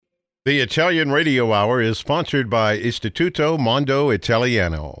The Italian Radio Hour is sponsored by Istituto Mondo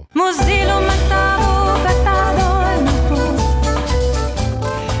Italiano.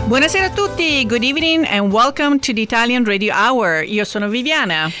 Buonasera a tutti, good evening and welcome to the Italian Radio Hour. Io sono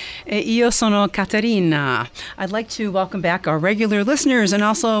Viviana. Io sono Caterina. I'd like to welcome back our regular listeners and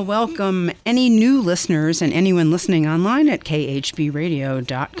also welcome any new listeners and anyone listening online at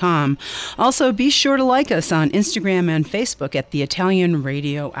khbradio.com. Also, be sure to like us on Instagram and Facebook at the Italian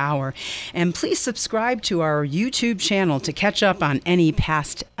Radio Hour. And please subscribe to our YouTube channel to catch up on any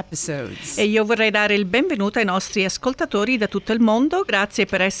past episodes. E io vorrei dare il benvenuto ai nostri ascoltatori da tutto il mondo. Grazie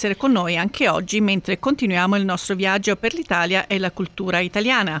per essere con noi anche oggi mentre continuiamo il nostro viaggio per l'Italia e la cultura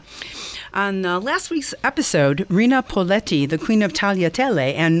italiana. On last week's episode, Rina Poletti, the Queen of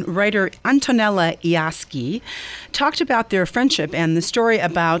Tagliatelle, and writer Antonella Iaschi talked about their friendship and the story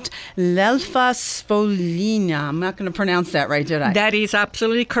about l'elfa sfollina. I'm not going to pronounce that right, did I? That is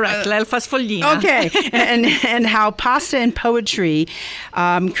absolutely correct, l'elfa sfollina. Okay, and how pasta and poetry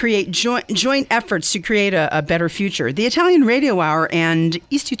create joint efforts to create a better future. The Italian Radio Hour and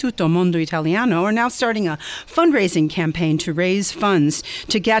Istituto Mondo Italiano are now starting a fundraising campaign to raise funds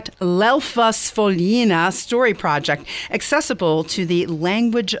to get l'elfa sfollina story project accessible to the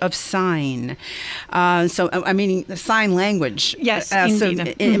language of sign. Sign language. Yes,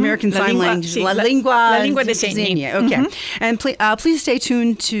 indeed. American Sign Language. La lingua dei segni. Okay. Mm-hmm. And please stay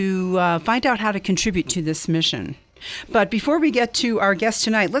tuned to find out how to contribute to this mission. But before we get to our guest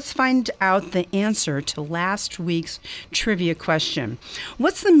tonight, let's find out the answer to last week's trivia question.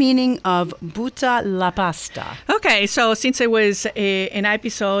 What's the meaning of butta la pasta? Okay, so since it was an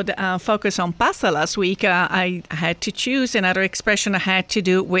episode focused on pasta last week, I had to choose another expression that had to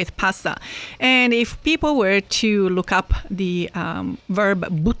do with pasta. And if people were to look up the verb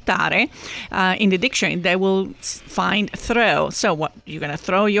buttare in the dictionary, they will find throw. So what, you're going to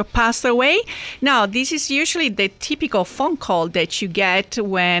throw your pasta away? Now, this is usually the typical phone call that you get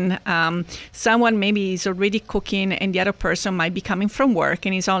when someone maybe is already cooking and the other person might be coming from work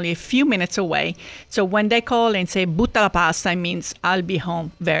and is only a few minutes away. So when they call and say butta la pasta, it means I'll be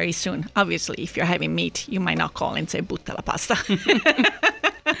home very soon. Obviously, if you're having meat, you might not call and say butta la pasta.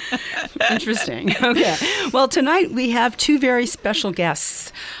 Interesting. Okay. Well, tonight we have two very special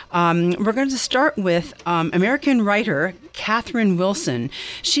guests. We're going to start with American writer Katherine Wilson.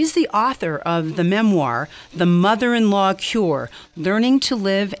 She's the author of the memoir, The Mother-in-Law Cure, Learning to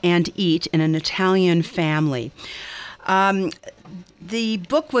Live and Eat in an Italian Family. The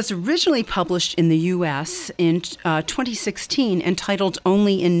book was originally published in the U.S. in 2016, entitled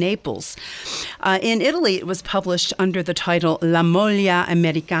Only in Naples. In Italy, it was published under the title La moglie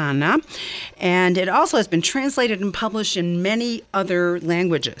americana, and it also has been translated and published in many other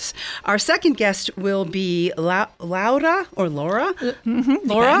languages. Our second guest will be Laura? Mm-hmm,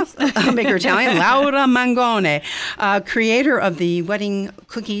 Laura? I'll make her Italian. Laura Mangone, creator of the Wedding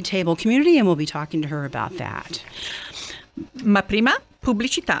Cookie Table community, and we'll be talking to her about that. Ma prima,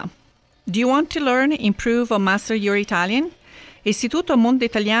 pubblicità. Do you want to learn, improve, or master your Italian? Istituto Mondo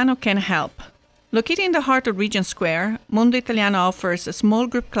Italiano can help. Located in the heart of Regent Square, Mondo Italiano offers small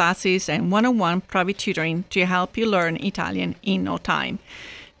group classes and one-on-one private tutoring to help you learn Italian in no time.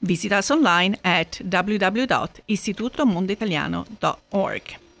 Visit us online at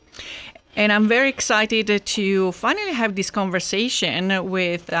www.istitutomondoitaliano.org. And I'm very excited to finally have this conversation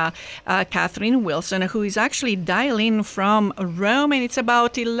with Katherine Wilson, who is actually dialing from Rome, and it's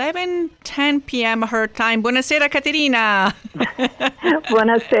about 11:10 p.m. her time. Buonasera, Caterina.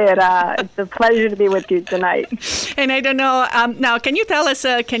 Buonasera. It's a pleasure to be with you tonight. And I don't know, now, can you tell us,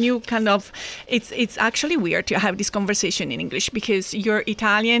 it's actually weird to have this conversation in English because your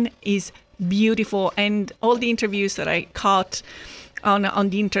Italian is beautiful, and all the interviews that I caught on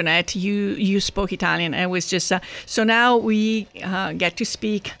the internet, you spoke Italian, and it was just so now we get to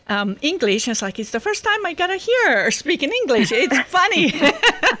speak English. And it's like it's the first time I gotta hear her speak in English. It's funny.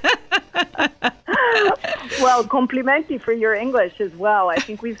 Well, complimenti for your English as well. I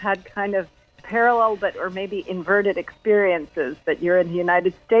think we've had kind of parallel or maybe inverted experiences, that you're in the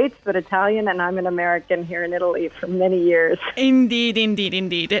United States but Italian, and I'm an American here in Italy for many years.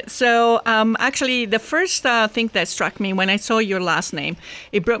 Indeed. So actually the first thing that struck me when I saw your last name,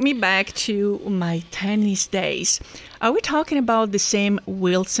 it brought me back to my tennis days. Are we talking about the same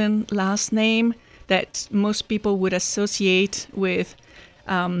Wilson last name that most people would associate with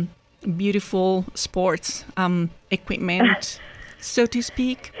beautiful sports equipment? So to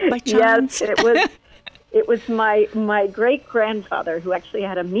speak, by chance? Yes, it was my great grandfather who actually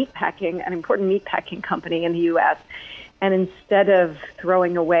had an important meatpacking company in the U.S. And instead of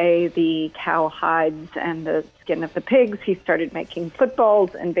throwing away the cow hides and the skin of the pigs, he started making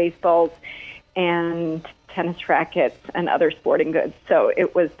footballs and baseballs and tennis rackets and other sporting goods. So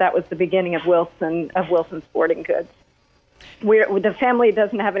that was the beginning of Wilson Sporting Goods. The family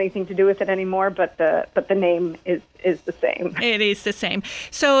doesn't have anything to do with it anymore, but the name is the same. It is the same.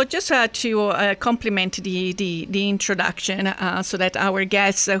 So just to complement the introduction, so that our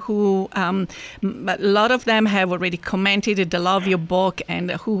guests who a lot of them have already commented, they love your book,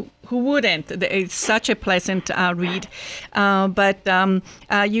 and who wouldn't? It's such a pleasant read. But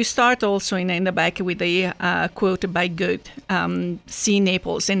you start also in the back with a quote by Goethe, see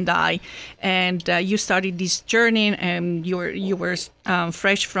Naples and die. And you started this journey, and you were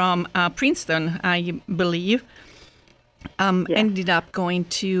fresh from Princeton, I believe. Yes. Ended up going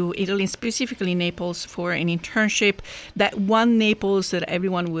to Italy, specifically Naples, for an internship. That one Naples that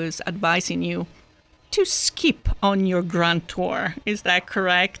everyone was advising you to skip on your grand tour. Is that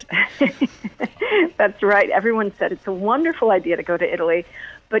correct? That's right. Everyone said it's a wonderful idea to go to Italy,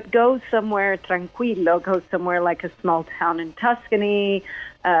 but go somewhere tranquillo, go somewhere like a small town in Tuscany,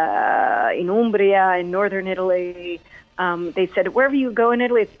 in Umbria, in northern Italy. They said, wherever you go in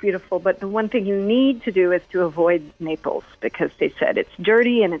Italy, it's beautiful, but the one thing you need to do is to avoid Naples, because they said it's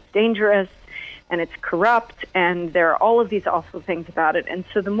dirty and it's dangerous and it's corrupt, and there are all of these awful things about it. And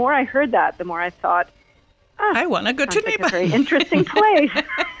so the more I heard that, the more I thought, I want to go to Naples. It's a very interesting place.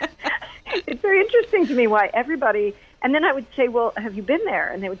 It's very interesting to me why everybody... And then I would say, well, have you been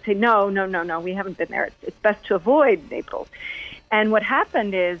there? And they would say, no, we haven't been there. It's best to avoid Naples. And what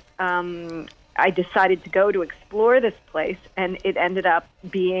happened is I decided to go to explore this place, and it ended up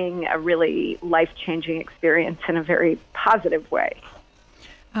being a really life-changing experience in a very positive way.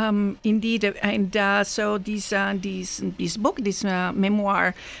 Indeed, and so this book, this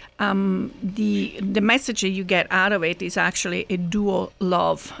memoir, the message you get out of it is actually a dual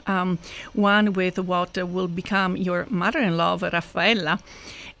love, one with what will become your mother-in-law, Raffaella,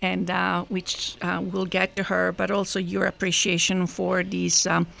 and which we'll get to her, but also your appreciation for this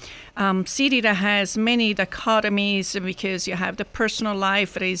city that has many dichotomies, because you have the personal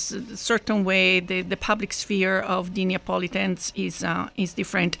life that is a certain way, the public sphere of the Neapolitans is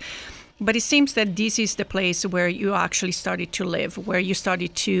different. But it seems that this is the place where you actually started to live, where you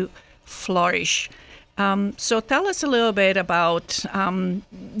started to flourish. So tell us a little bit about,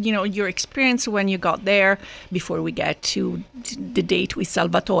 your experience when you got there, before we get to the date with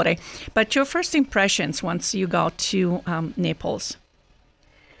Salvatore. But your first impressions once you got to Naples.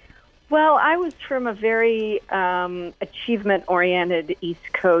 Well, I was from a very achievement-oriented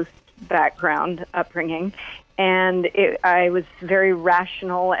East Coast background, upbringing, and I was very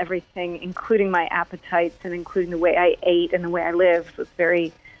rational. Everything, including my appetites and including the way I ate and the way I lived, was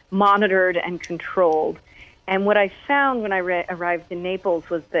very monitored and controlled. And what I found when I arrived in Naples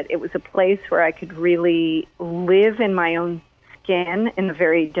was that it was a place where I could really live in my own skin in a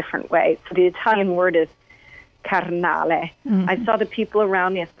very different way. So the Italian word is carnale. Mm-hmm. I saw the people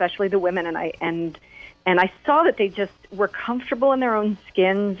around me, especially the women, and I saw that they just were comfortable in their own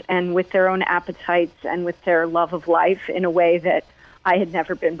skins and with their own appetites and with their love of life in a way that I had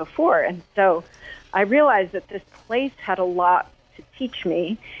never been before. And so I realized that this place had a lot to teach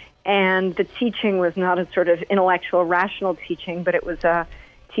me, and the teaching was not a sort of intellectual, rational teaching, but it was a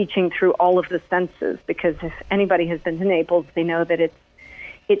teaching through all of the senses, because if anybody has been to Naples, they know that it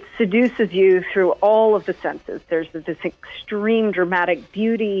seduces you through all of the senses. There's this extreme dramatic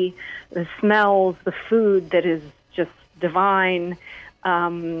beauty, the smells, the food that is just divine.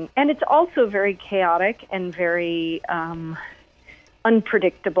 And it's also very chaotic and very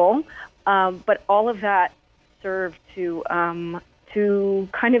unpredictable. But all of that served to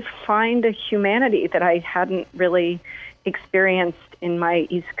kind of find a humanity that I hadn't really experienced in my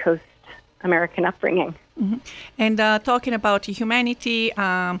East Coast American upbringing. Mm-hmm. And talking about humanity,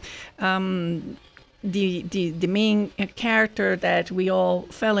 the main character that we all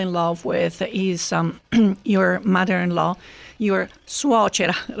fell in love with is your mother-in-law, your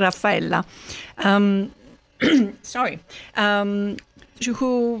suocera, Raffaella. Sorry.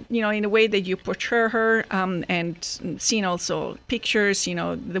 Who, in the way that you portray her, and seeing also pictures,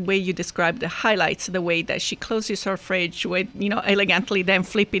 the way you describe the highlights, the way that she closes her fridge with, elegantly then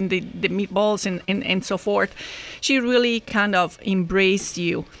flipping the meatballs and so forth. She really kind of embraced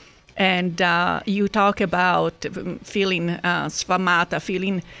you. And you talk about feeling sfamata,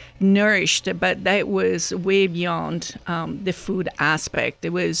 feeling nourished, but that was way beyond the food aspect.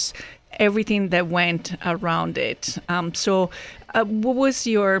 It was everything that went around it. So what was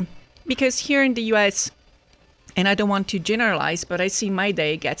because here in the U.S., and I don't want to generalize, but I see my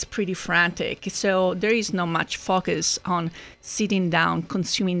day gets pretty frantic. So there is not much focus on sitting down,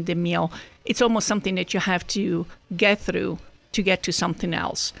 consuming the meal. It's almost something that you have to get through to get to something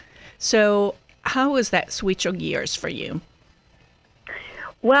else. So how was that switch of gears for you?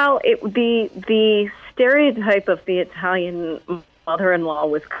 Well, the stereotype of the Italian mother-in-law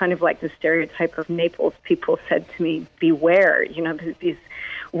was kind of like the stereotype of Naples. People said to me, beware, these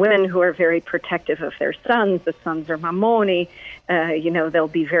women who are very protective of their sons. The sons are mammoni. They'll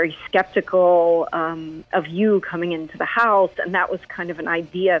be very skeptical of you coming into the house. And that was kind of an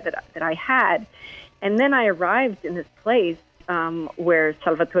idea that I had. And then I arrived in this place where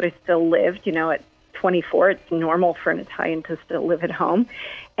Salvatore still lived. At 24, it's normal for an Italian to still live at home.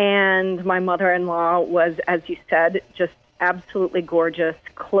 And my mother-in-law was, as you said, just absolutely gorgeous,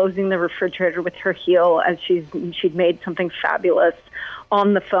 closing the refrigerator with her heel as she'd made something fabulous,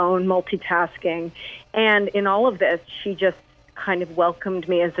 on the phone, multitasking. And in all of this, she just kind of welcomed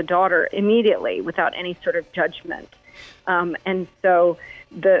me as a daughter immediately without any sort of judgment. And so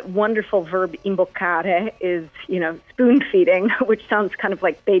the wonderful verb imboccare is, spoon feeding, which sounds kind of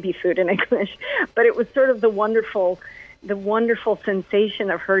like baby food in English. But it was sort of the wonderful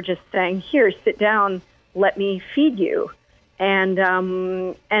sensation of her just saying, here, sit down, let me feed you. And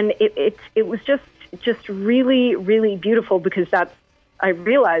it was just really, really beautiful, because I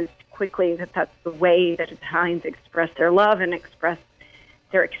realized quickly that that's the way that Italians express their love and express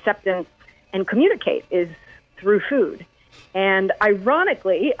their acceptance and communicate, is through food. And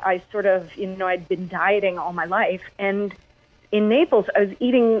ironically, I sort of, I'd been dieting all my life, and in Naples, I was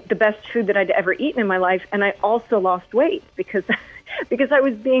eating the best food that I'd ever eaten in my life, and I also lost weight because I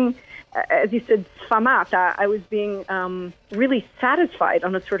was being, as you said, sfamata. I was being really satisfied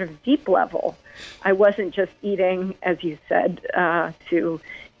on a sort of deep level. I wasn't just eating, as you said, to,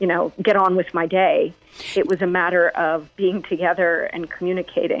 get on with my day. It was a matter of being together and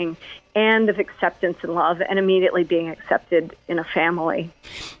communicating, and of acceptance and love, and immediately being accepted in a family.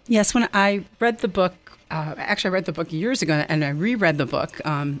 Yes, when I read the book, actually I read the book years ago, and I reread the book.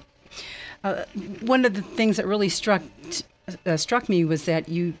 One of the things that really struck me was that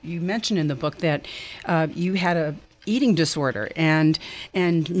you mentioned in the book that you had a eating disorder, and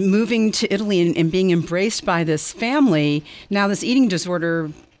moving to Italy and being embraced by this family. Now this eating disorder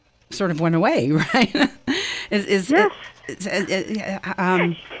sort of went away, right? Yes.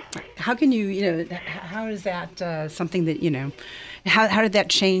 How can you, how is that something that, how did that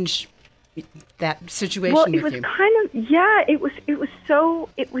change that situation with you? Well, it was kind of,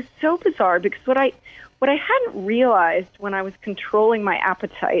 it was so bizarre, because what I hadn't realized when I was controlling my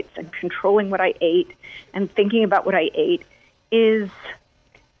appetites and controlling what I ate and thinking about what I ate is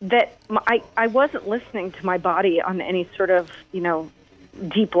that I wasn't listening to my body on any sort of,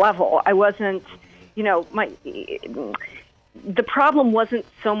 deep level. I wasn't, the problem wasn't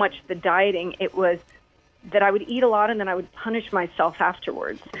so much the dieting, it was that I would eat a lot and then I would punish myself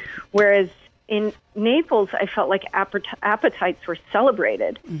afterwards. Whereas in Naples, I felt like appetites were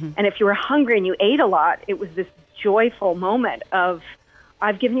celebrated. Mm-hmm. And if you were hungry and you ate a lot, it was this joyful moment of,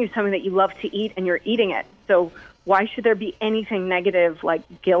 I've given you something that you love to eat and you're eating it. So why should there be anything negative like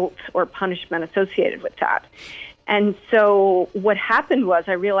guilt or punishment associated with that? And so what happened was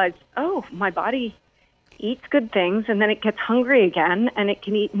I realized, my body eats good things and then it gets hungry again and it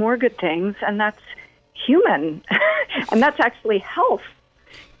can eat more good things, and that's human. And that's actually health.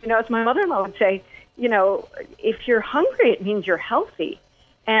 As my mother-in-law would say, if you're hungry, it means you're healthy.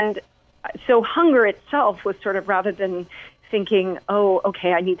 And so hunger itself was sort of, rather than thinking,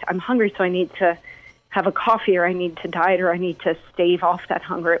 I'm hungry, so I need to have a coffee, or I need to diet, or I need to stave off that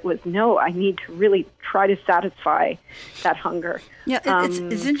hunger. It was, no, I need to really try to satisfy that hunger. Yeah,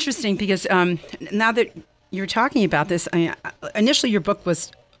 it's interesting because now that you're talking about this, initially your book was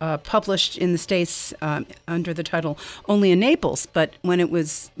published in the States under the title Only in Naples, but when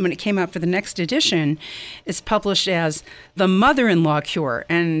it came out for the next edition, it's published as The Mother-in-Law Cure,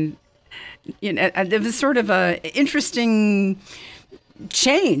 and it was sort of a interesting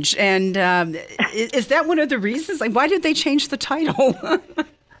change. And is that one of the reasons? Like, why did they change the title?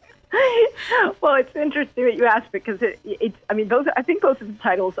 Well, it's interesting that you asked, because I think both of the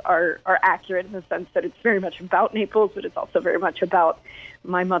titles are accurate in the sense that it's very much about Naples, but it's also very much about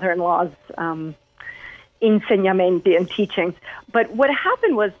my mother-in-law's insegnamenti and teachings. But what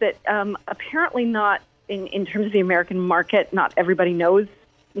happened was that apparently not in terms of the American market, not everybody knows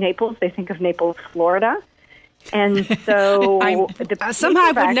Naples. They think of Naples, Florida. And so somehow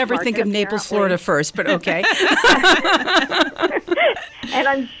I would never think of Naples, Florida first, but okay. And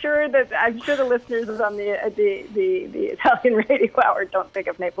I'm sure the listeners on the Italian Radio Hour don't think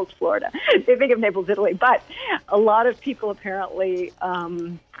of Naples, Florida. They think of Naples, Italy. But a lot of people apparently,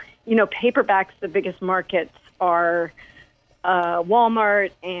 paperbacks, the biggest markets are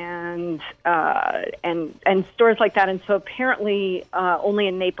Walmart and stores like that. And so apparently only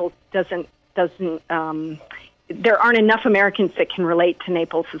in Naples doesn't there aren't enough Americans that can relate to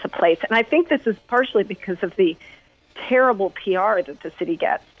Naples as a place. And I think this is partially because of the terrible PR that the city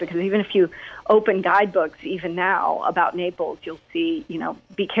gets, because even if you open guidebooks, even now, about Naples, you'll see,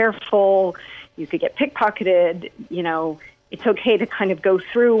 be careful, you could get pickpocketed, it's okay to kind of go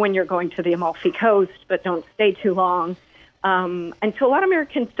through when you're going to the Amalfi Coast, but don't stay too long. And so a lot of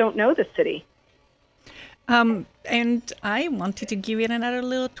Americans don't know the city. And I wanted to give it another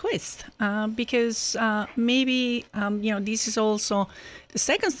little twist because maybe, this is also the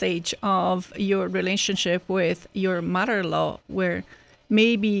second stage of your relationship with your mother-in-law, where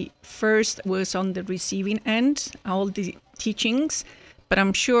maybe first was on the receiving end, all the teachings, but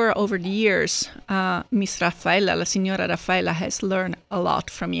I'm sure over the years, Miss Raffaella, la Signora Raffaella, has learned a lot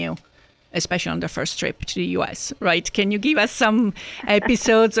from you, especially on the first trip to the U.S., right? Can you give us some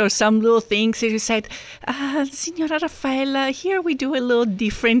episodes or some little things that you said, Signora Raffaella, here we do a little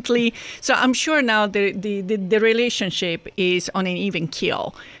differently. So I'm sure now the relationship is on an even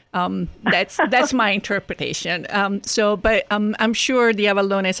keel. That's my interpretation. But I'm sure the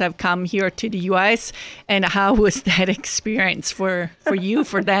Avallones have come here to the U.S. And how was that experience for you,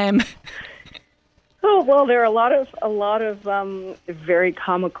 for them? Oh, well, there are a lot of very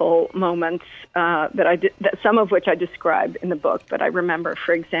comical moments some of which I describe in the book. But I remember,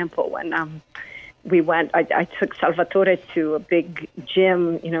 for example, when we went, I took Salvatore to a big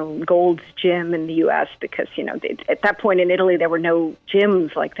gym, Gold's Gym in the U.S. because at that point in Italy there were no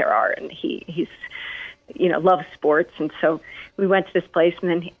gyms like there are, and he's loves sports, and so we went to this place,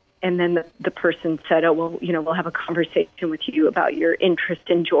 and then the person said, oh, well, we'll have a conversation with you about your interest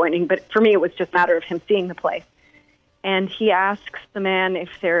in joining. But for me, it was just a matter of him seeing the place. And he asks the man if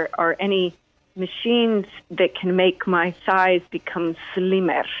there are any machines that can make my thighs become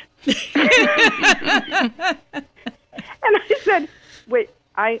slimmer. And I said, wait,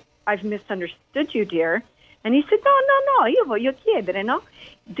 I've misunderstood you, dear. And he said, no, io voglio chiedere, no?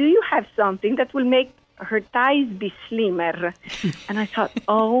 Do you have something that will make her thighs be slimmer? And I thought,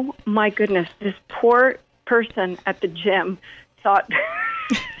 oh my goodness, this poor person at the gym thought,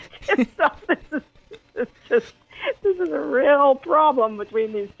 this is a real problem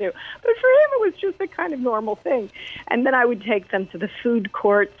between these two. But for him, it was just a kind of normal thing. And then I would take them to the food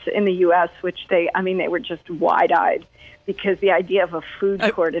courts in the U.S., which they were just wide-eyed, because the idea of a food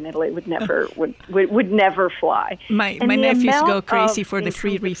court in Italy would never fly. My nephews go crazy for the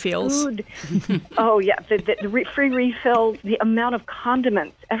free refills. Oh yeah, the free refills, the amount of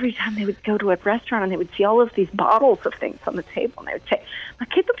condiments. Every time they would go to a restaurant and they would see all of these bottles of things on the table, and they would say, "Ma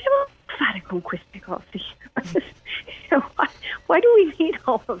che dobbiamo fare con queste cose? Why do we need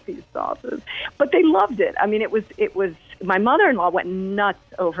all of these sauces?" But they loved it. I mean, it was. My mother-in-law went nuts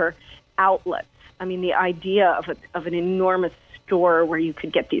over outlets. I mean, the idea of an enormous store where you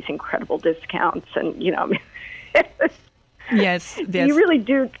could get these incredible discounts, and yes, you really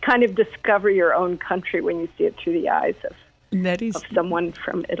do kind of discover your own country when you see it through the eyes of someone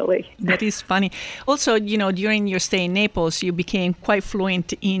from Italy. That is funny. Also, during your stay in Naples, you became quite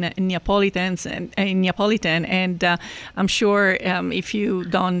fluent in Neapolitan, and I'm sure if you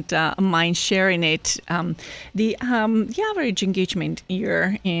don't mind sharing it, the average engagement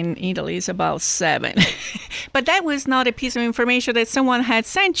year in Italy is about 7. But that was not a piece of information that someone had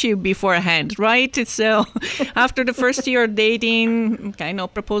sent you beforehand, right? So after the first year of dating,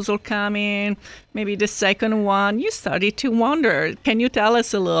 proposal coming, maybe the second one, you started to wonder. Can you tell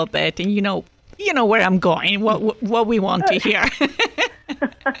us a little bit? And you know where I'm going, what we want to hear.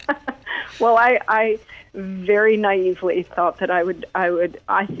 Well, I very naively thought that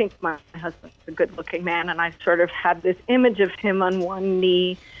I think my husband's a good-looking man, and I sort of had this image of him on one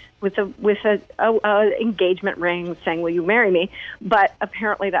knee with a engagement ring saying, "Will you marry me?" But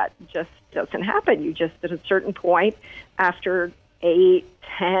apparently that just doesn't happen. You just, at a certain point, after 8,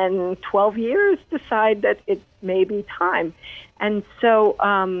 10, 12 years, decide that it may be time. And so,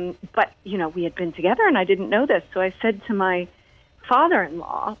 but, we had been together, and I didn't know this. So I said to my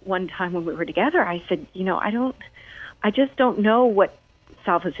father-in-law one time when we were together, I said, I just don't know what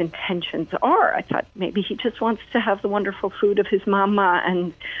Salva's intentions are. I thought maybe he just wants to have the wonderful food of his mama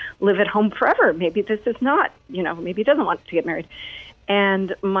and live at home forever. Maybe this is not, maybe he doesn't want to get married.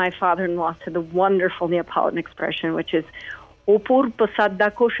 And my father-in-law said the wonderful Neapolitan expression, which is "O purpo s'ha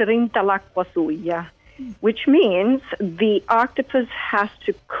cosciuta l'acqua suya," which means the octopus has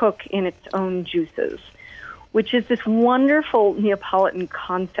to cook in its own juices, which is this wonderful Neapolitan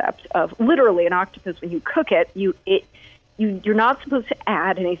concept of literally an octopus. When you cook it, you're not supposed to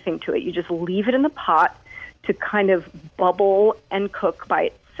add anything to it. You just leave it in the pot to kind of bubble and cook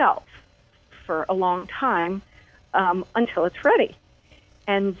by itself for a long time until it's ready.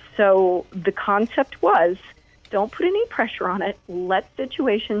 And so the concept was, don't put any pressure on it. Let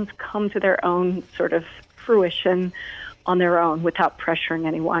situations come to their own sort of fruition on their own without pressuring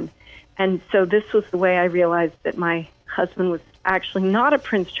anyone. And so this was the way I realized that my husband was actually not a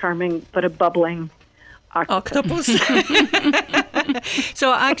Prince Charming, but a bubbling octopus.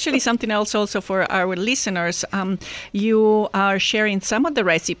 So actually something else also for our listeners, you are sharing some of the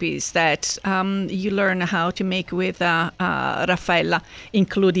recipes that you learn how to make with Raffaella,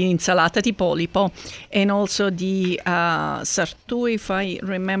 including insalata di polipo and also the sartù, if I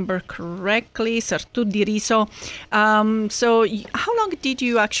remember correctly, sartù di riso. So how long did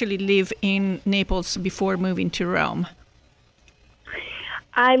you actually live in Naples before moving to Rome?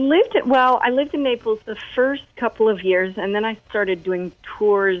 I lived in Naples the first couple of years, and then I started doing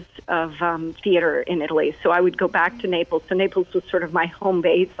tours of theater in Italy. So I would go back to Naples. So Naples was sort of my home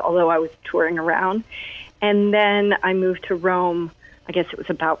base, although I was touring around. And then I moved to Rome, I guess it was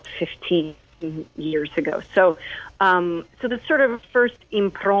about 15 years ago. So the sort of first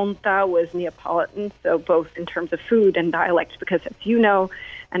impronta was Neapolitan, so both in terms of food and dialect, because as you know,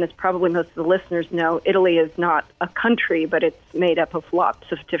 and as probably most of the listeners know, Italy is not a country, but it's made up of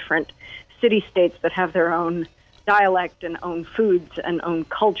lots of different city-states that have their own dialect and own foods and own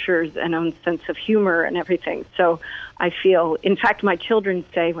cultures and own sense of humor and everything. So I feel, in fact, my children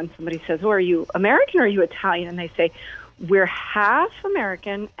say when somebody says, "Oh, are you American or are you Italian?" And they say, "We're half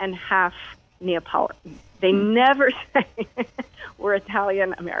American and half Neapolitan." They never say we're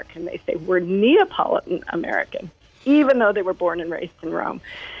Italian American. They say we're Neapolitan American, even though they were born and raised in Rome.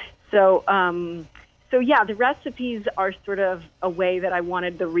 So yeah, the recipes are sort of a way that I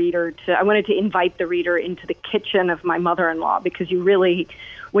wanted to invite the reader into the kitchen of my mother-in-law, because you really,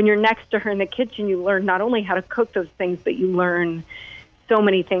 when you're next to her in the kitchen, you learn not only how to cook those things, but you learn so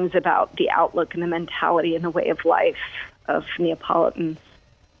many things about the outlook and the mentality and the way of life of Neapolitans.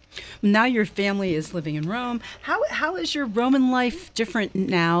 Now your family is living in Rome. How is your Roman life different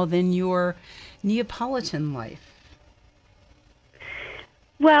now than your Neapolitan life?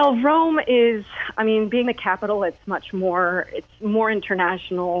 Well, Rome is, being the capital, it's more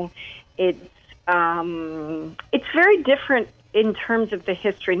international. It's very different in terms of the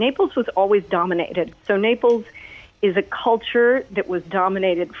history. Naples was always dominated. So Naples is a culture that was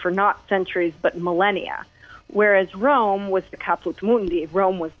dominated for not centuries, but millennia. Whereas Rome was the caput mundi.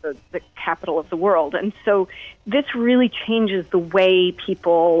 Rome was the capital of the world. And so this really changes the way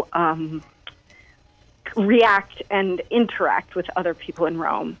people react and interact with other people in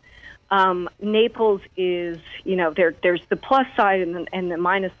Rome. Naples is, there's the plus side and the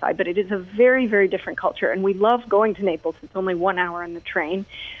minus side, but it is a very, very different culture. And we love going to Naples. It's only 1 hour on the train.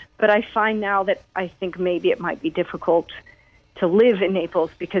 But I find now that I think maybe it might be difficult to live in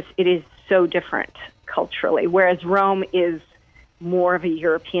Naples because it is so different culturally, whereas Rome is more of a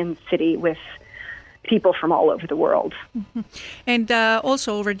European city with people from all over the world. Mm-hmm. And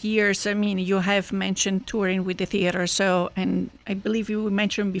also over the years, you have mentioned touring with the theater. So, and I believe you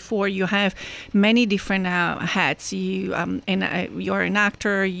mentioned before, you have many different hats. You're an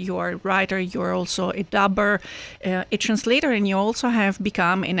actor, you're a writer, you're also a dubber, a translator, and you also have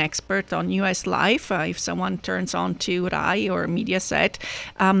become an expert on U.S. life. If someone turns on to Rai or Mediaset,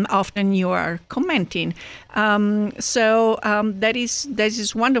 often you are commenting. So that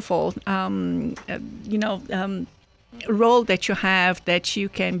is wonderful. Role that you have, that you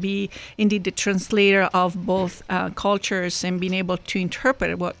can be indeed the translator of both cultures and being able to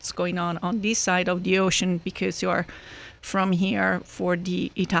interpret what's going on this side of the ocean, because you're from here for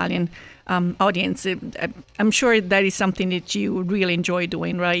the Italian audience. I'm sure that is something that you really enjoy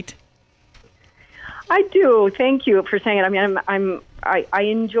doing, right? I do. Thank you for saying it. I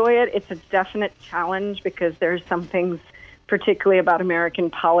enjoy it. It's a definite challenge because there's some things, particularly about American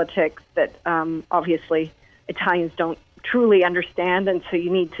politics, that obviously Italians don't truly understand, and so you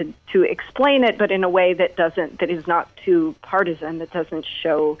need to explain it, but in a way that is not too partisan, that doesn't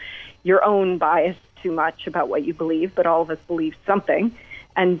show your own bias too much about what you believe, but all of us believe something,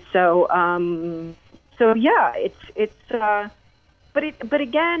 and so yeah, but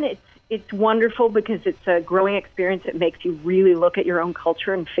again, it's wonderful because it's a growing experience. It makes you really look at your own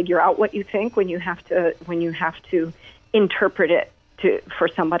culture and figure out what you think when you have to interpret it for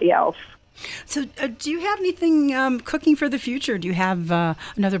somebody else. So do you have anything cooking for the future? Do you have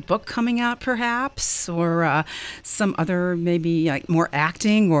another book coming out perhaps, or some other maybe like more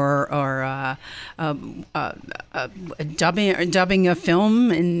acting or dubbing a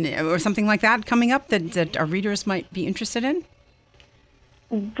film or something like that coming up that our readers might be interested in?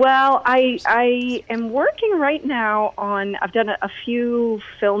 Well, I am working right now on, I've done a few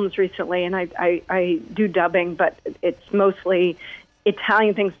films recently, and I do dubbing, but it's mostly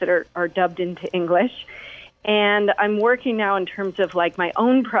Italian things that are dubbed into English. And I'm working now in terms of like my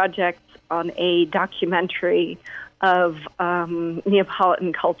own projects on a documentary of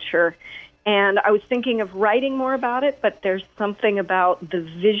Neapolitan culture. And I was thinking of writing more about it, but there's something about the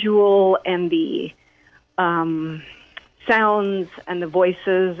visual and the sounds and the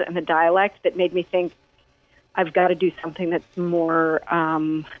voices and the dialect that made me think I've got to do something that's more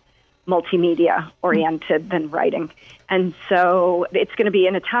multimedia oriented than writing. And so it's going to be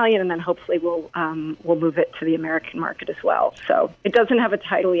in Italian, and then hopefully we'll move it to the American market as well. So it doesn't have a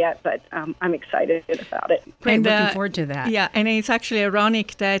title yet, but I'm excited about it. Great, looking forward to that. Yeah, and it's actually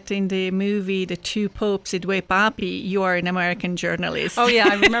ironic that in the movie The Two Popes, I Due Papi, you are an American journalist. Oh, yeah,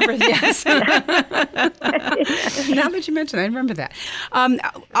 I remember, yes. Now that you mention it, I remember that.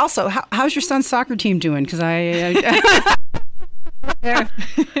 Also, how's your son's soccer team doing? Because an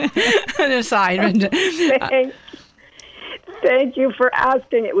aside. Thank you for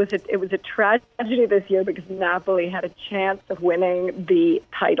asking. It was a tragedy this year because Napoli had a chance of winning the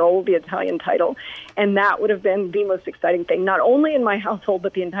title, the Italian title, and that would have been the most exciting thing, not only in my household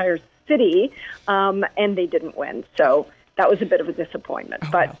but the entire city. And they didn't win, so that was a bit of a disappointment.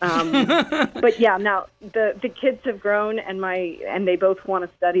 But yeah, now the kids have grown, and they both want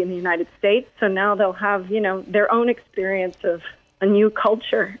to study in the United States, so now they'll have their own experience of a new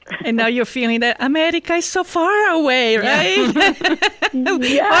culture. And now you're feeling that America is so far away, right? Yes,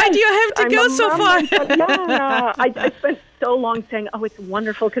 why do you have to go so far? Yeah, I spent so long saying, oh, it's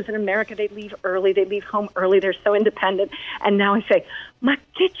wonderful because in America they leave early, they leave home early, they're so independent. And now I say, ma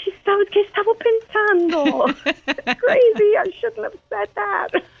che stavo pensando? It's crazy, I shouldn't have said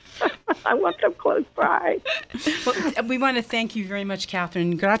that. I want them close by. Well, we want to thank you very much,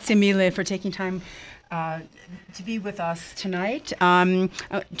 Katherine. Grazie mille for taking time to be with us tonight. I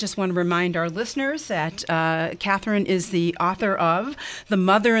just want to remind our listeners that Katherine is the author of The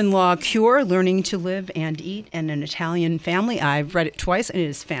Mother-in-Law Cure, Learning to Live and Eat in an Italian Family. I've read it twice, and it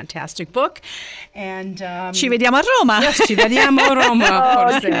is a fantastic book. And Ci vediamo a Roma. Yes, ci vediamo a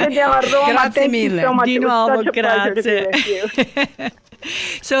Roma. Ci vediamo a Roma. Grazie Thank mille. you so much. Di It was nuovo, such a pleasure to be grazie. with you.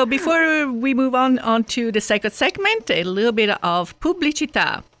 So before we move on to the second segment, a little bit of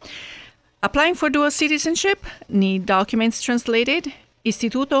pubblicità. Applying for dual citizenship? Need documents translated?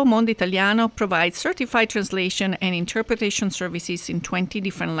 Istituto Mondo Italiano provides certified translation and interpretation services in 20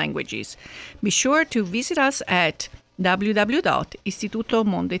 different languages. Be sure to visit us at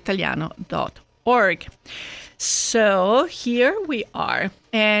www.istitutomondoitaliano.org. So here we are.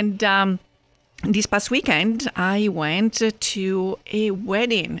 And this past weekend, I went to a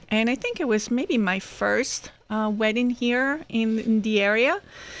wedding. And I think it was maybe my first wedding here in the area.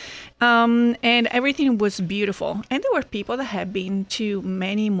 And everything was beautiful. And there were people that had been to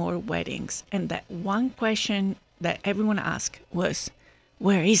many more weddings. And that one question that everyone asked was,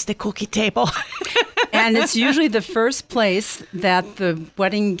 where is the cookie table? And it's usually the first place that the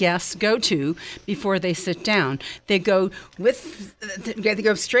wedding guests go to before they sit down. They go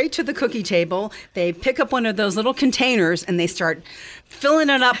straight to the cookie table. They pick up one of those little containers and they start filling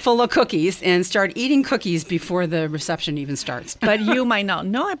it up full of cookies and start eating cookies before the reception even starts. But you might not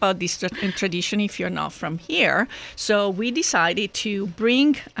know about this tradition if you're not from here. So we decided to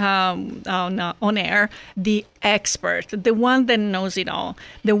bring on air the expert, the one that knows it all,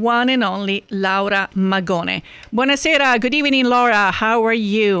 the one and only Laura Magone. Buonasera. Good evening, Laura. How are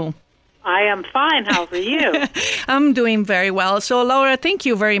you? I am fine. How are you? I'm doing very well. So, Laura, thank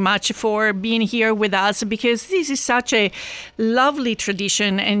you very much for being here with us because this is such a lovely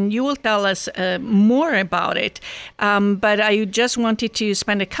tradition and you will tell us more about it. But I just wanted to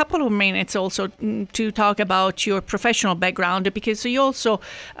spend a couple of minutes also to talk about your professional background because you also,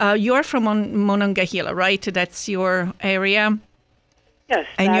 you're from Monongahela, right? That's your area. Yes,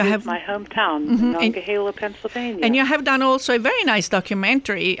 and that is my hometown, Monongahela, Pennsylvania. And you have done also a very nice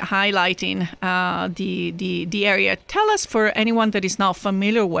documentary highlighting the area. Tell us, for anyone that is not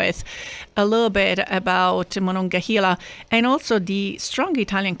familiar with, a little bit about Monongahela and also the strong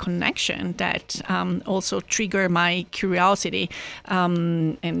Italian connection that also triggered my curiosity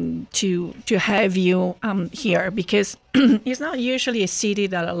and to have you here because it's not usually a city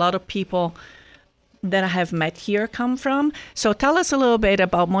that a lot of people that I have met here come from. So tell us a little bit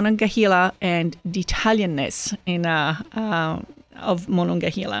about Monongahela and the Italianness of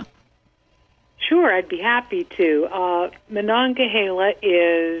Monongahela. Sure, I'd be happy to. Monongahela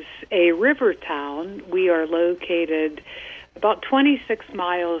is a river town. We are located about 26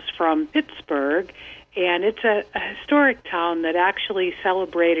 miles from Pittsburgh, and it's a historic town that actually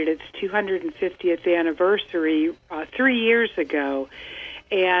celebrated its 250th anniversary 3 years ago.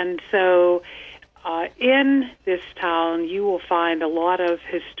 And so in this town, you will find a lot of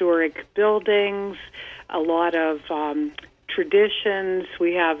historic buildings, a lot of traditions.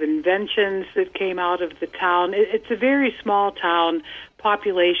 We have inventions that came out of the town. It's a very small town,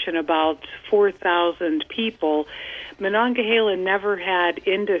 population about 4,000 people. Monongahela never had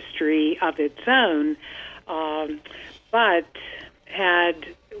industry of its own, but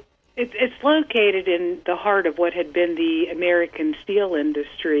it's located in the heart of what had been the American steel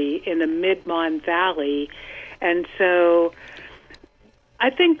industry in the Mid-Mon Valley. And so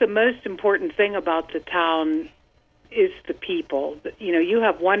I think the most important thing about the town is the people. You know, you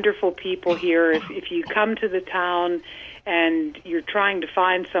have wonderful people here. If you come to the town and you're trying to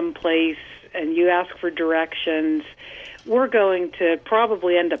find some place and you ask for directions, we're going to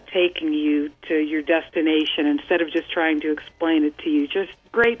probably end up taking you to your destination instead of just trying to explain it to you. Just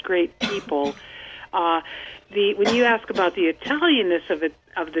great, great people. When you ask about the Italianness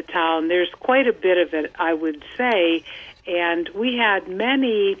of the town, there's quite a bit of it, I would say, and we had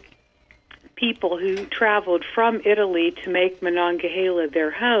many people who traveled from Italy to make Monongahela their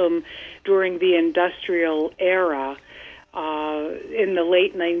home during the industrial era in the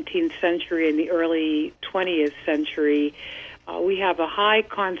late 19th century and the early 20th century. We have a high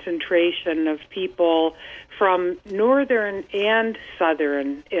concentration of people from northern and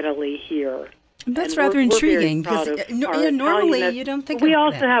southern Italy here. That's rather intriguing, because normally you don't think of that. We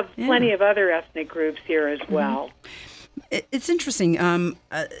also have plenty of other ethnic groups here as well. It's interesting.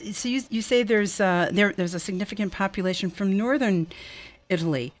 So you say there's a significant population from northern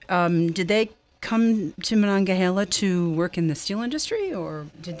Italy. Did they come to Monongahela to work in the steel industry, or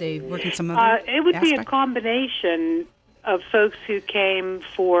did they work in some other It would be a aspect? combination of folks who came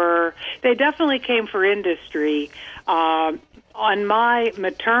they definitely came for industry. On my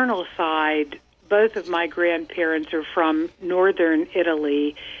maternal side, both of my grandparents are from northern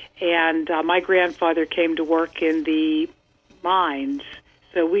Italy, and my grandfather came to work in the mines.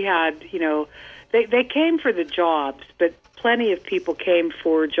 So we had, they came for the jobs, but plenty of people came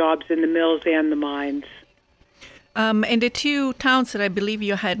for jobs in the mills and the mines. And the two towns that I believe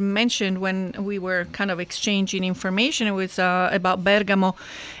you had mentioned when we were kind of exchanging information, it was about Bergamo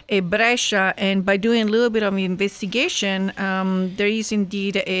and Brescia. And by doing a little bit of investigation, there is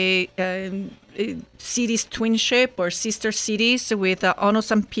indeed a cities twinship or sister cities with Ono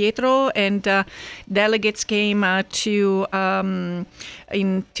San Pietro, and delegates came to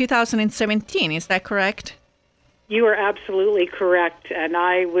in 2017. Is that correct? You are absolutely correct, and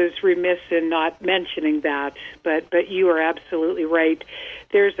I was remiss in not mentioning that, but you are absolutely right.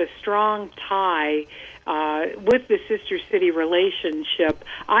 There's a strong tie with the sister city relationship.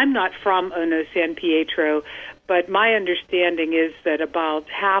 I'm not from Ono San Pietro, but my understanding is that about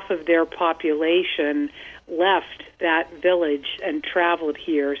half of their population left that village and traveled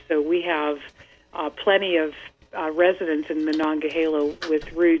here. So we have plenty of residents in Monongahela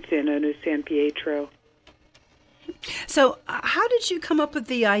with roots in Ono San Pietro. So how did you come up with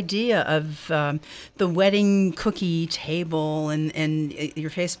the idea of the wedding cookie table and your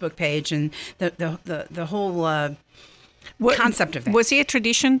Facebook page and the whole concept of that? Was it a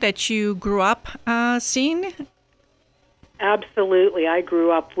tradition that you grew up seeing? Absolutely. I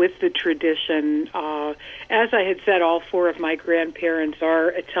grew up with the tradition. As I had said, all four of my grandparents are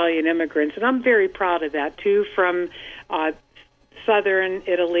Italian immigrants, and I'm very proud of that, too, from southern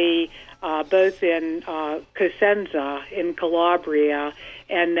Italy, both in Cosenza in Calabria,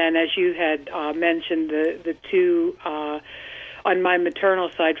 and then, as you had mentioned, the two on my maternal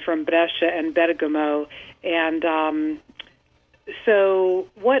side from Brescia and Bergamo. And so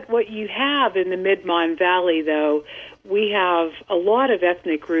what you have in the Mid-Mon Valley, though, we have a lot of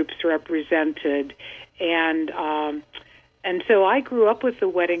ethnic groups represented, and so I grew up with the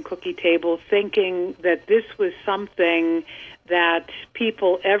wedding cookie table thinking that this was something that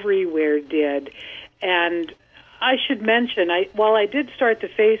people everywhere did. And I should mention, while I did start the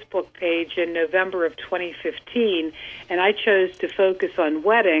Facebook page in November of 2015, and I chose to focus on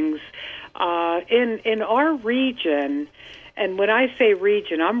weddings, in our region, and when I say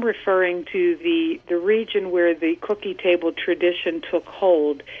region, I'm referring to the region where the cookie table tradition took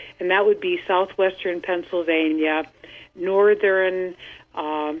hold, and that would be southwestern Pennsylvania, northern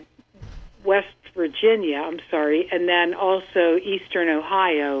West Virginia, and then also eastern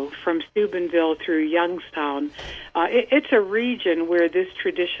Ohio from Steubenville through Youngstown. It's a region where this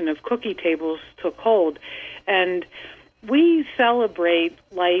tradition of cookie tables took hold. And we celebrate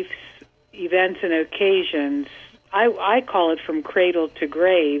life's events and occasions. I call it from cradle to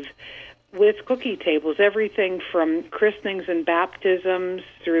grave with cookie tables, everything from christenings and baptisms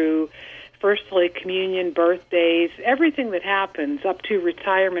through First Holy Communion, birthdays, everything that happens up to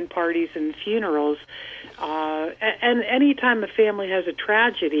retirement parties and funerals. And anytime a family has a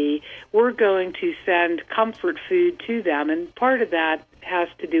tragedy, we're going to send comfort food to them, and part of that has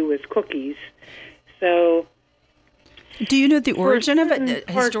to do with cookies. So, do you know the origin of it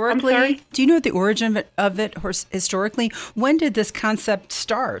historically? I'm sorry? Do you know the origin of it historically? When did this concept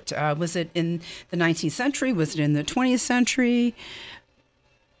start? Was it in the 19th century? Was it in the 20th century?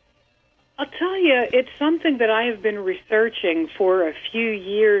 I'll tell you, it's something that I have been researching for a few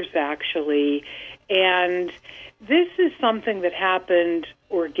years, actually, and this is something that happened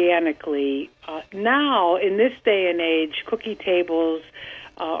organically. Now, in this day and age, cookie tables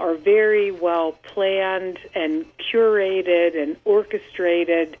are very well planned and curated and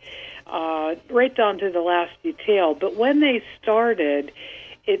orchestrated, right down to the last detail. But when they started,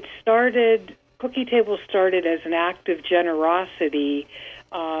 cookie tables started as an act of generosity,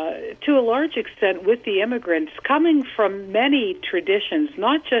 to a large extent with the immigrants coming from many traditions,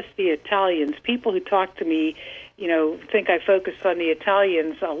 not just the Italians. People who talk to me, think I focus on the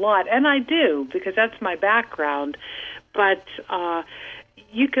Italians a lot, and I do because that's my background. But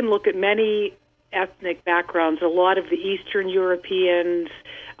you can look at many ethnic backgrounds, a lot of the Eastern Europeans,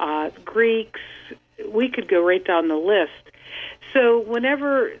 Greeks. We could go right down the list. So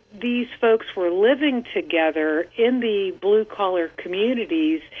whenever these folks were living together in the blue-collar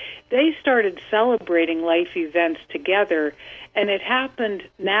communities, they started celebrating life events together, and it happened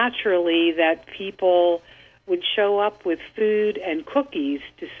naturally that people would show up with food and cookies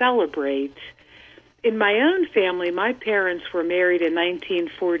to celebrate. In my own family, my parents were married in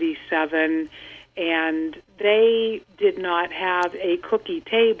 1947, and they did not have a cookie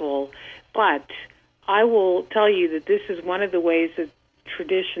table, but I will tell you that this is one of the ways that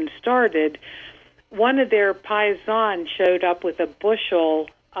tradition started. One of their paisans showed up with a bushel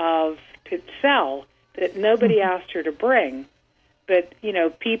of pitzel that nobody asked her to bring. But,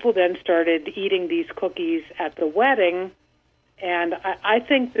 people then started eating these cookies at the wedding, and I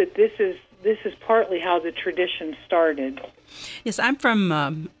think that this is partly how the tradition started. Yes, I'm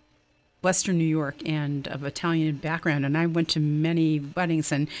from Western New York and of Italian background, and I went to many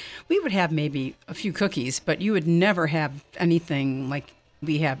weddings, and we would have maybe a few cookies, but you would never have anything like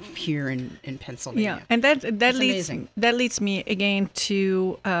we have here in Pennsylvania. Yeah, and that leads me again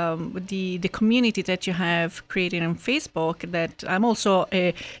to the community that you have created on Facebook that I'm also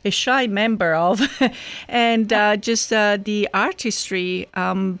a shy member of, and just the artistry,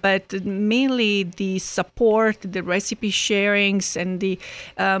 but mainly the support, the recipe sharings, and the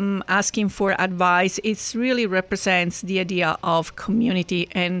asking for advice. It really represents the idea of community,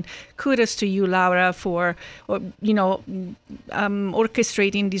 and kudos to you, Laura, for orchestrating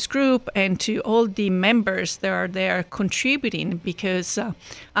this group, and to all the members that are there contributing, because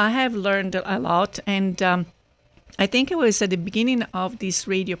I have learned a lot. And I think it was at the beginning of this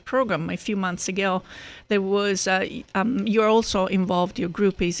radio program a few months ago, there was, you're also involved, your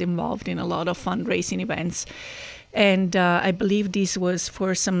group is involved in a lot of fundraising events. And I believe this was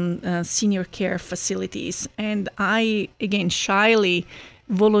for some senior care facilities. And I, again, shyly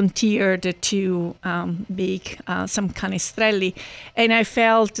volunteered to bake some canestrelli, and I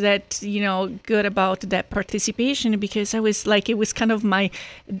felt that good about that participation, because I was like, it was kind of my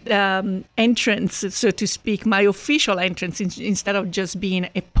entrance, so to speak, my official entrance, instead of just being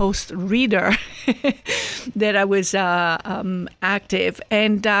a post reader that I was active.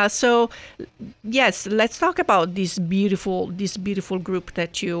 And so yes, let's talk about this beautiful group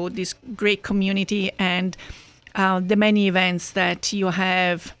that this great community, and the many events that you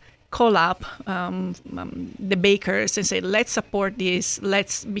have call up the bakers and say, let's support this,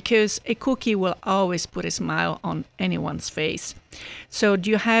 because a cookie will always put a smile on anyone's face. So do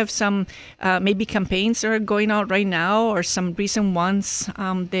you have some maybe campaigns that are going on right now, or some recent ones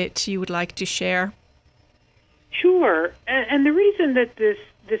that you would like to share? Sure. And the reason that this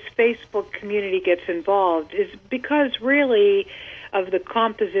Facebook community gets involved is because really of the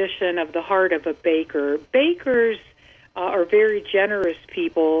composition of the heart of a baker. Bakers are very generous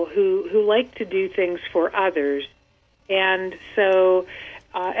people who like to do things for others. And so,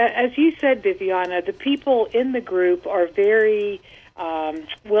 as you said, Viviana, the people in the group are very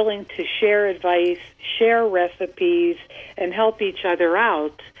willing to share advice, share recipes, and help each other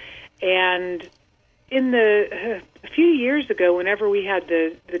out. And a few years ago, whenever we had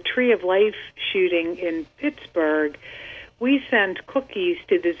the Tree of Life shooting in Pittsburgh, we sent cookies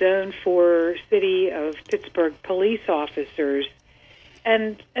to the Zone 4 City of Pittsburgh police officers.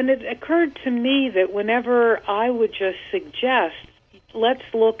 And it occurred to me that whenever I would just suggest, let's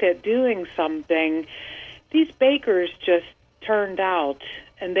look at doing something, these bakers just turned out,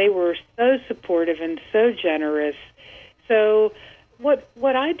 and they were so supportive and so generous. So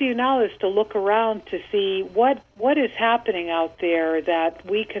what I do now is to look around to see what is happening out there that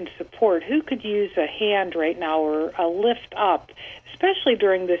we can support. Who could use a hand right now or a lift up, especially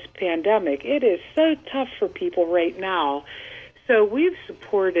during this pandemic? It is so tough for people right now. So we've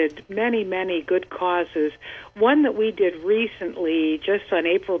supported many, many good causes. One that we did recently, just on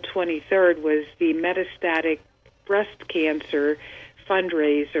April 23rd, was the metastatic breast cancer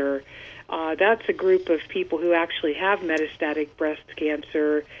fundraiser. That's a group of people who actually have metastatic breast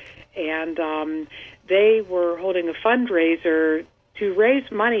cancer, and they were holding a fundraiser to raise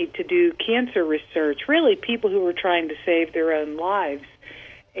money to do cancer research, really people who were trying to save their own lives.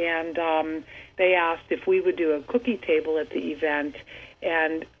 And they asked if we would do a cookie table at the event,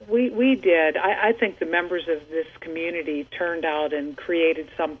 and we did. I think the members of this community turned out and created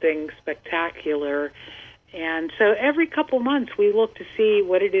something spectacular. And so every couple months we look to see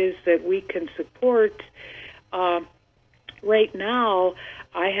what it is that we can support. Right now,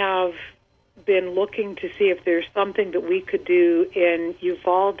 I have been looking to see if there's something that we could do in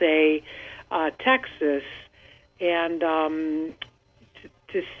Uvalde, Texas, and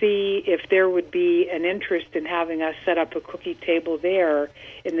to see if there would be an interest in having us set up a cookie table there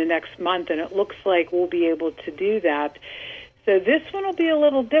in the next month. And it looks like we'll be able to do that. So this one will be a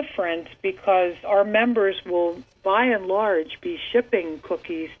little different because our members will, by and large, be shipping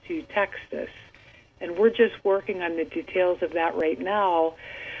cookies to Texas. And we're just working on the details of that right now.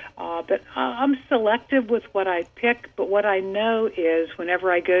 But I'm selective with what I pick. But what I know is whenever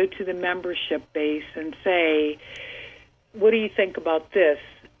I go to the membership base and say, what do you think about this?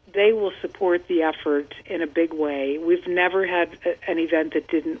 They will support the effort in a big way. We've never had an event that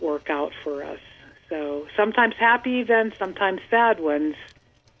didn't work out for us. So sometimes happy events, sometimes sad ones.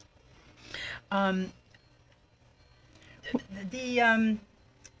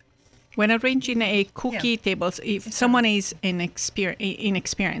 When arranging a cookie tables, if someone is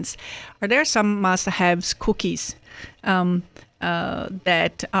inexperienced, are there some must-haves cookies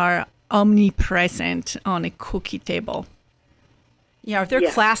that are omnipresent on a cookie table? Yeah, if they're the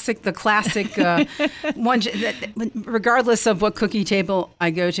classic one, regardless of what cookie table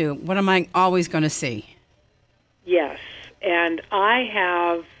I go to, what am I always going to see? Yes, and I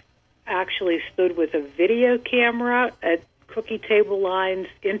have actually stood with a video camera at cookie table lines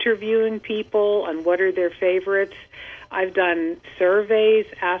interviewing people on what are their favorites. I've done surveys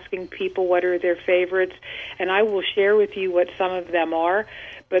asking people what are their favorites, and I will share with you what some of them are.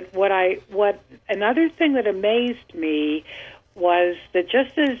 But another thing that amazed me was that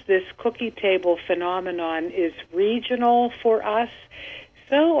just as this cookie table phenomenon is regional for us,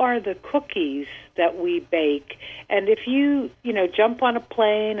 so are the cookies that we bake. And if you jump on a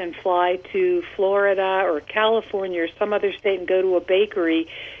plane and fly to Florida or California or some other state and go to a bakery,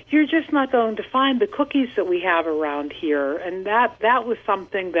 you're just not going to find the cookies that we have around here. And that was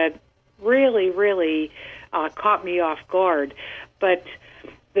something that really, really caught me off guard. But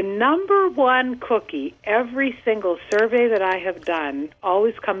the number one cookie, every single survey that I have done,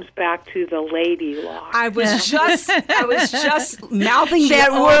 always comes back to the Lady Lock. I was just mouthing that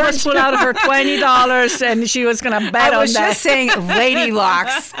She word. almost pulled out of her $20, and she was going to bet on that. I was just saying Lady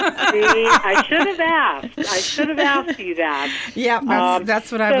Locks. See, I should have asked you that. Yeah,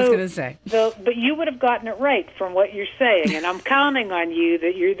 that's what I was going to say. But you would have gotten it right from what you're saying, and I'm counting on you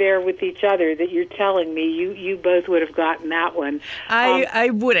that you're there with each other, that you're telling me you both would have gotten that one.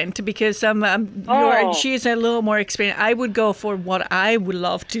 I wouldn't, because she's a little more experienced. I would go for what I would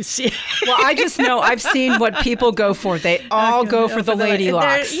love to see. Well, I just know I've seen what people go for. They all go for the Lady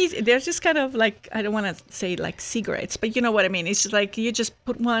Locks. They're just kind of like, I don't want to say like cigarettes, but you know what I mean. It's just like you just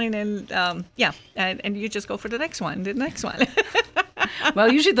put one in and and you just go for the next one.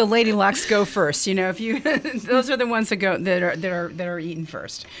 Well, usually the Lady Locks go first. If you those are the ones that are eaten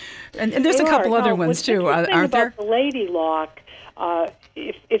first. And there's a couple other ones too, aren't there? About the Lady Lock,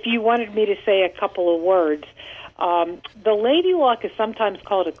 if you wanted me to say a couple of words, the Lady Lock is sometimes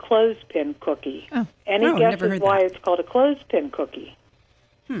called a clothespin cookie. Any guesses why it's called a clothespin cookie?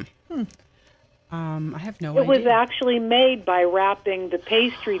 I have no idea. It was actually made by wrapping the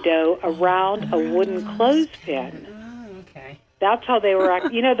pastry dough around a wooden clothespin. Oh, okay. That's how they were.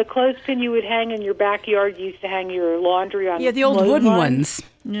 The clothespin you would hang in your backyard. You used to hang your laundry on. Yeah, the old wooden ones.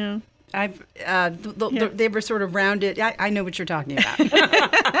 Yeah. They were sort of rounded. I know what you're talking about.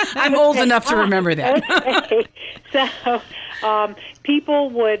 I'm old enough to remember that. Okay. So people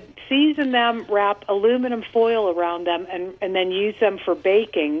would season them, wrap aluminum foil around them, and then use them for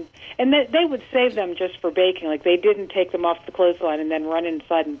baking. And they would save them just for baking. Like they didn't take them off the clothesline and then run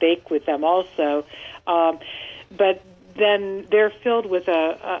inside and bake with them also. But then they're filled with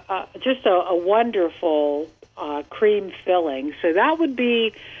just a wonderful cream filling. So that would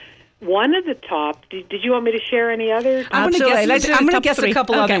be one of the top. Did you want me to share any others? I'm going to guess three. a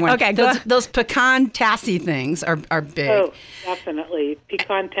couple other ones. Okay, those pecan tassie things are big. Oh, definitely.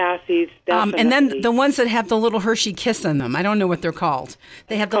 Pecan tassies, definitely. And then the ones that have the little Hershey Kiss in them. I don't know what they're called.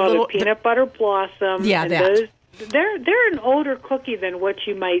 They have the little peanut butter blossom. Yeah, and that. They're an older cookie than what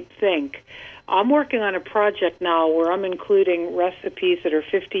you might think. I'm working on a project now where I'm including recipes that are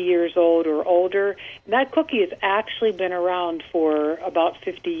 50 years old or older. And that cookie has actually been around for about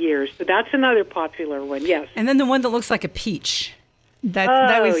 50 years. So that's another popular one, yes. And then the one that looks like a peach.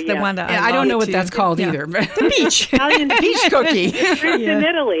 That was the one that I don't know what that's called either. But the peach. Italian peach cookie. in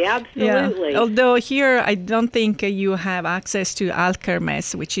Italy, absolutely. Yeah. Although here, I don't think you have access to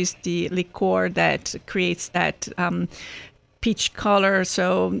Alkermes, which is the liqueur that creates that peach color,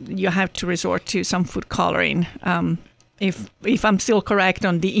 so you have to resort to some food coloring. If I'm still correct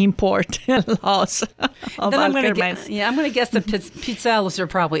on the import laws of Alkermes. I'm going to guess the pizzelles are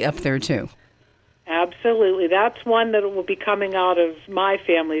probably up there too. Absolutely. That's one that will be coming out of my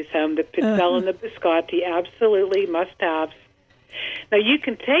family's home, the pizzelle and the biscotti. Absolutely must-haves. Now, you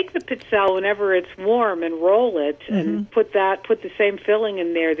can take the pizzelle whenever it's warm and roll it and put the same filling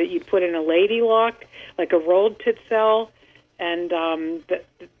in there that you put in a lady lock, like a rolled pizzelle, and the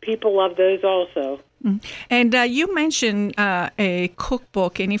people love those also. And you mentioned a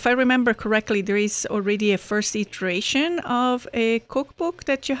cookbook, and if I remember correctly, there is already a first iteration of a cookbook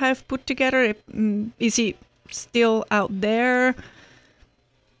that you have put together. Is it still out there?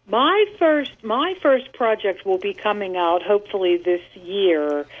 My first project will be coming out hopefully this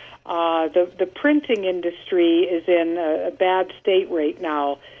year. The printing industry is in a bad state right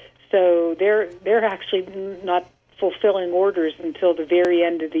now, so they're actually not fulfilling orders until the very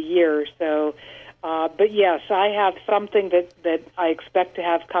end of the year. So, but yes, I have something that I expect to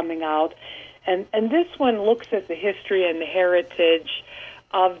have coming out, and this one looks at the history and the heritage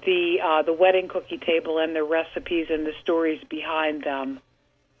of the wedding cookie table and the recipes and the stories behind them.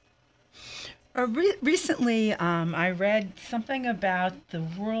 Recently, I read something about the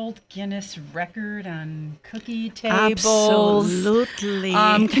World Guinness record on cookie tables. Absolutely.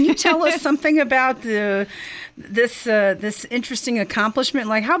 Can you tell us something about this interesting accomplishment?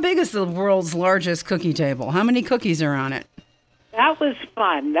 Like, how big is the world's largest cookie table? How many cookies are on it? That was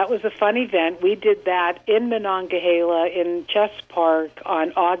fun. That was a fun event. We did that in Monongahela in Chess Park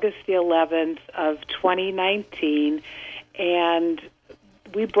on August the 11th of 2019, and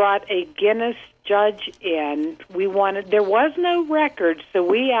we brought a Guinness judge in. There was no record, so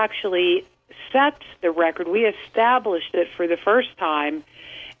we actually set the record. We established it for the first time,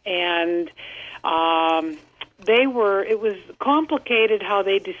 and it was complicated how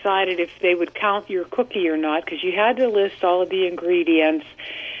they decided if they would count your cookie or not, because you had to list all of the ingredients.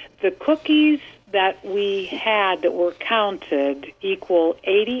 The cookies that we had that were counted equal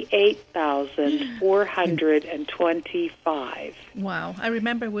 88,425. Wow. I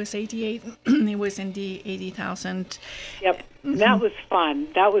remember it was 88. It was in the 80,000. Yep. That was fun.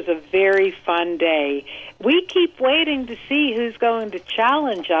 That was a very fun day. We keep waiting to see who's going to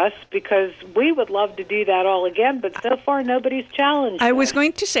challenge us, because we would love to do that all again, but so far nobody's challenged I was us.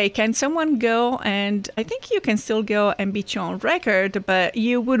 going to say, can someone go, and I think you can still go and beat your own record, but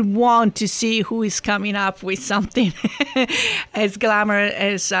you would want to see who is coming up with something as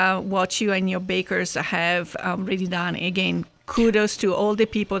glamorous as what you and your bakers have already done. Again, kudos to all the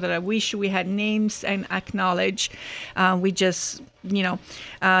people that I wish we had names and acknowledge. We just,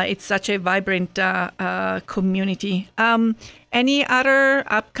 it's such a vibrant community. Any other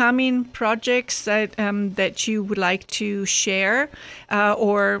upcoming projects that you would like to share,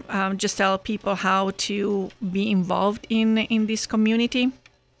 or just tell people how to be involved in this community?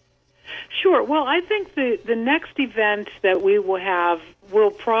 Sure. Well, I think the next event that we will have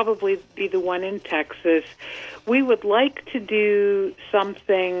will probably be the one in Texas. We would like to do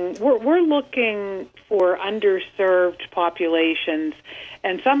something. We're looking for underserved populations,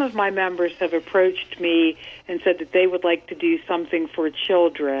 and some of my members have approached me and said that they would like to do something for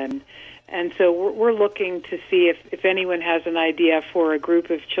children. And so we're looking to see if anyone has an idea for a group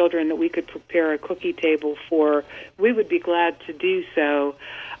of children that we could prepare a cookie table for. We would be glad to do so.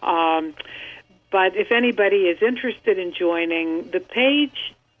 But if anybody is interested in joining, the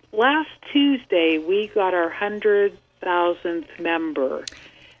page last Tuesday, we got our 100,000th member.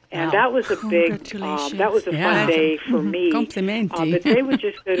 And that was a big, that was a fun day for me. Complimenti. But they would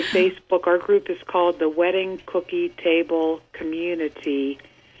just go to Facebook. Our group is called the Wedding Cookie Table Community.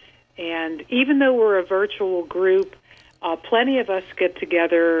 And even though we're a virtual group, plenty of us get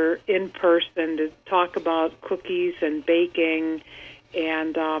together in person to talk about cookies and baking.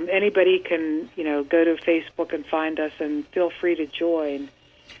 And anybody can, go to Facebook and find us and feel free to join.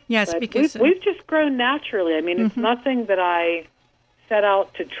 Yes, but because we've just grown naturally. I mean, it's nothing that I set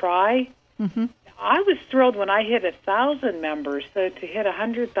out to try. I was thrilled when I hit 1,000 members, so to hit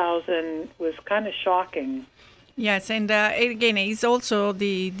 100,000 was kind of shocking. Yes, and again, it's also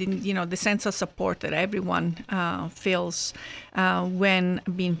the sense of support that everyone feels when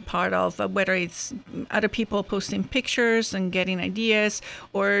being part of, whether it's other people posting pictures and getting ideas,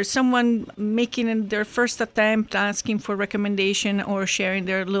 or someone making their first attempt, asking for recommendation, or sharing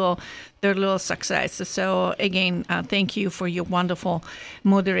their little success. So again, thank you for your wonderful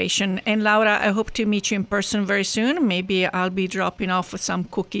moderation. And Laura, I hope to meet you in person very soon. Maybe I'll be dropping off some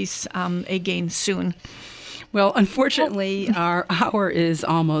cookies again soon. Well, unfortunately, our hour is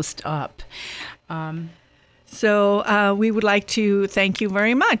almost up. So we would like to thank you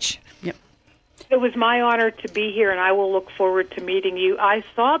very much. Yep. It was my honor to be here, and I will look forward to meeting you. I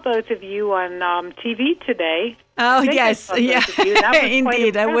saw both of you on TV today. Oh, yes. Yeah.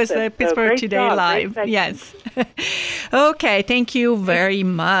 Indeed. That was Pittsburgh Today Live. Yes. Okay. Thank you very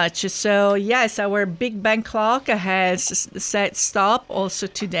much. So, yes, our Big Bang clock has set stop also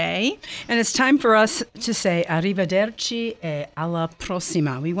today. And it's time for us to say arrivederci e alla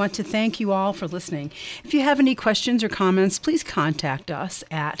prossima. We want to thank you all for listening. If you have any questions or comments, please contact us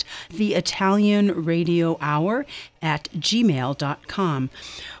at theitalianradiohour@gmail.com.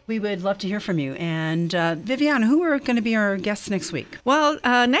 We would love to hear from you. And Viviane, who are going to be our guests next week? Well,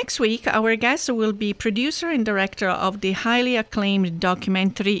 next week, our guest will be producer and director of the highly acclaimed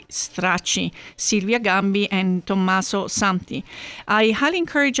documentary Stracci, Silvia Gambi and Tommaso Santi. I highly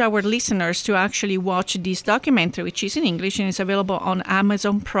encourage our listeners to actually watch this documentary, which is in English and is available on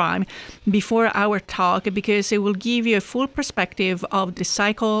Amazon Prime, before our talk, because it will give you a full perspective of the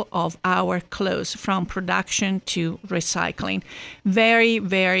cycle of our clothes, from production to recycling. Very,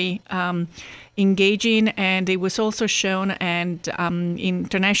 very engaging, and it was also shown in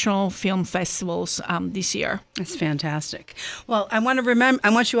international film festivals this year. That's fantastic. Well, I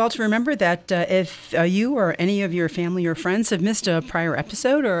want you all to remember that if you or any of your family or friends have missed a prior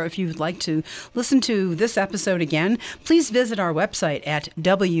episode, or if you'd like to listen to this episode again, please visit our website at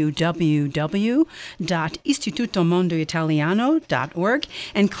www.istitutomondoitaliano.org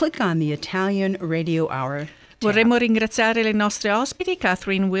and click on the Italian Radio Hour. Vorremmo ringraziare le nostre ospiti,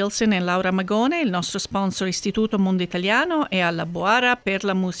 Katherine Wilson e Laura Magone, il nostro sponsor Istituto Mondo Italiano, e alla Boara per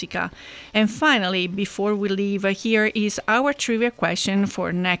la musica. And finally, before we leave, here is our trivia question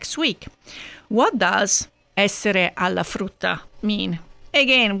for next week. What does essere alla frutta mean?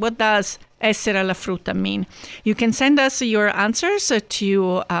 Again, what does essere alla frutta mean? You can send us your answers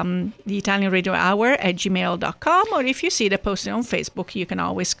to the Italian Radio Hour at gmail.com, or if you see the posted on Facebook, you can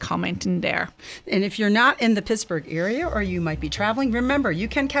always comment in there. And if you're not in the Pittsburgh area, or you might be traveling, remember, you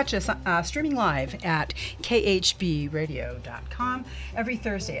can catch us streaming live at khbradio.com every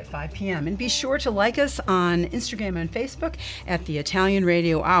Thursday at 5 p.m. And be sure to like us on Instagram and Facebook at the Italian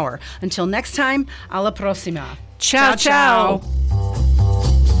Radio Hour. Until next time, alla prossima. Ciao, ciao.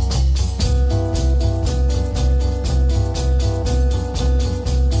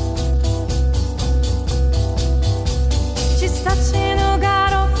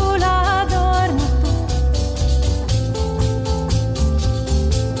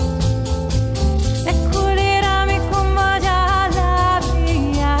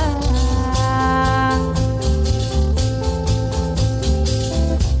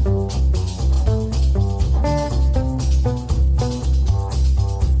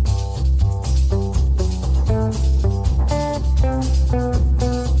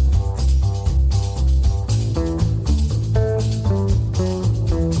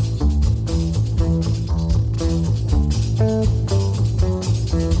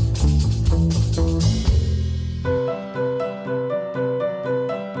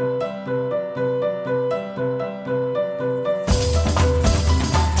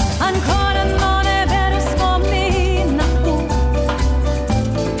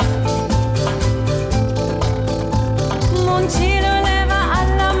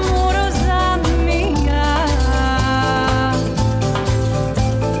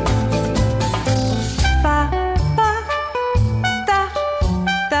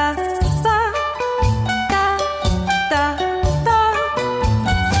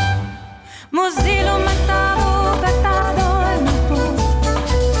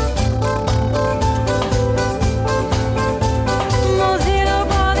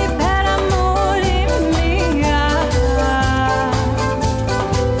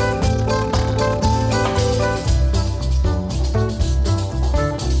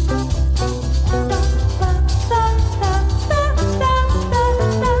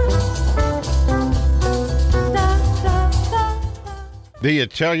 The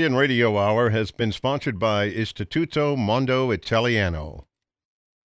Italian Radio Hour has been sponsored by Istituto Mondo Italiano.